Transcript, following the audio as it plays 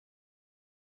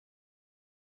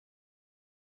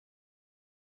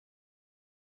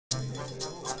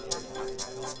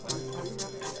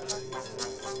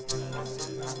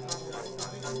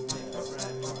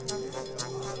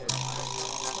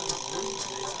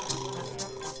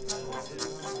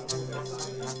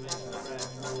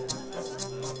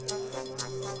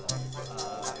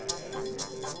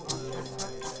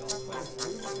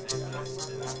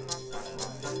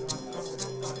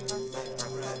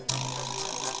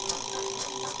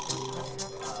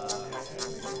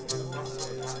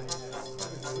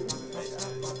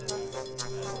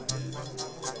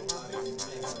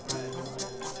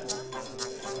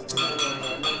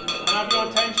Have your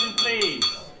attention, please.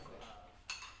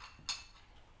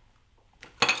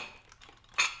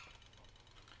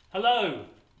 Hello.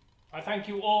 I thank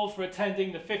you all for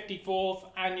attending the 54th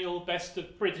Annual Best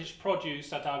of British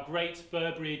Produce at our great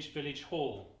Burbridge Village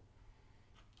Hall.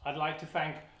 I'd like to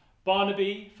thank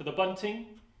Barnaby for the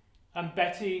bunting and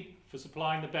Betty for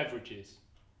supplying the beverages.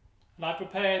 And I've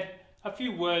prepared a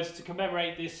few words to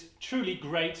commemorate this truly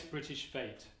great British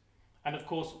fete, and of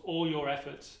course all your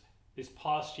efforts this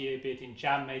past year, be it in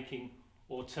jam making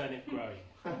or turnip growing.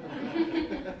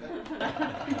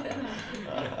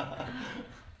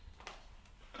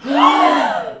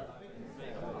 Ah!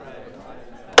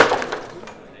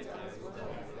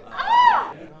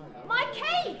 My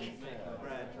cake!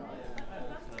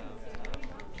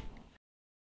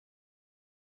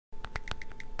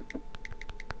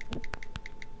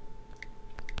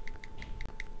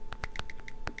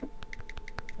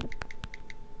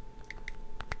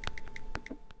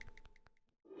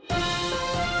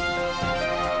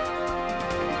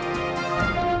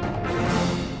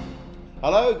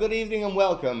 Hello, good evening and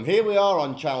welcome. Here we are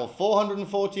on Channel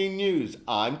 414 News.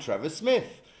 I'm Trevor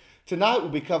Smith. Tonight we'll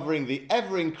be covering the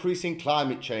ever-increasing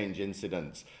climate change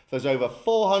incidents. There's over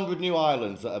 400 new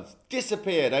islands that have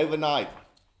disappeared overnight.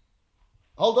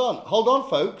 Hold on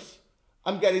folks.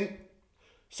 I'm getting...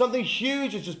 Something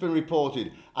huge has just been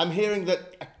reported. I'm hearing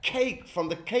that a cake from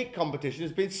the cake competition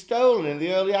has been stolen in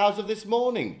the early hours of this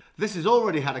morning. This has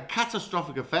already had a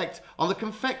catastrophic effect on the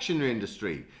confectionery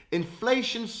industry.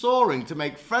 Inflation soaring to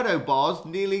make Freddo bars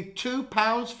nearly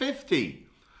 £2.50.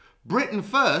 Britain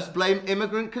First blame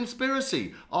immigrant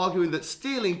conspiracy, arguing that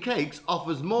stealing cakes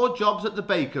offers more jobs at the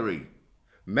bakery.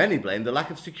 Many blame the lack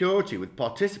of security, with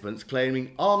participants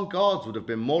claiming armed guards would have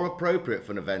been more appropriate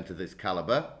for an event of this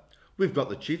calibre. We've got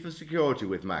the Chief of Security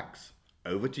with Max.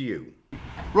 Over to you.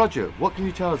 Roger, what can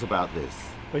you tell us about this?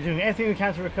 We're doing everything we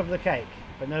can to recover the cake,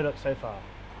 but no luck so far.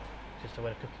 Just the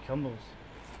way the cookie crumbles.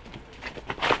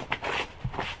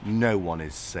 No one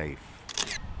is safe.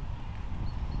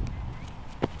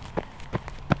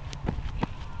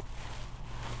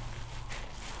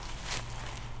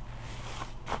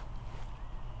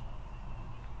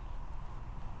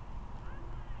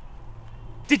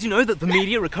 Did you know that the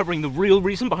media are covering the real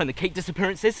reason behind the cake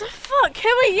disappearances? The fuck? Who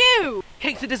are you?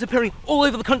 Cakes are disappearing all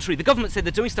over the country. The government said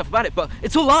they're doing stuff about it, but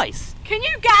it's all lies. Can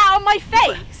you get out of my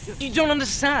face? You don't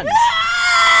understand.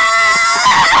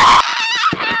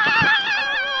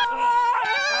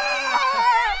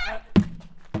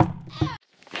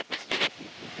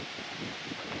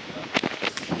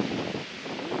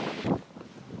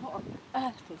 What on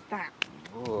earth was that?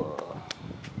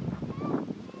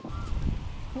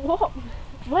 What?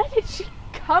 Where did she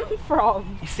come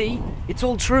from? You see, it's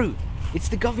all true. It's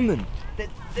the government.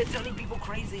 They're telling people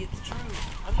crazy. It's true.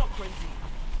 I'm not crazy.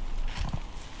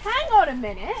 Hang on a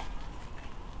minute.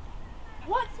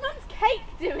 What's Mum's cake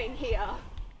doing here?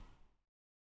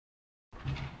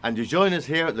 And you join us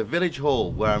here at the Village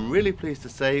Hall, where I'm really pleased to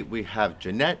say we have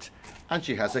Jeanette, and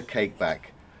she has her cake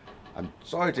back. I'm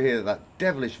sorry to hear that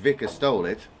devilish vicar stole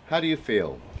it. How do you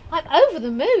feel? I'm over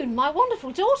the moon. My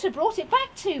wonderful daughter brought it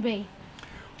back to me.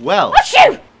 Well...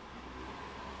 Achoo!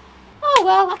 Oh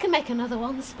well, I can make another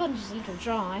one. The sponge is a little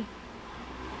dry.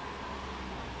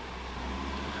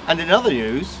 And in other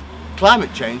news,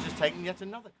 climate change has taken yet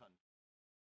another country.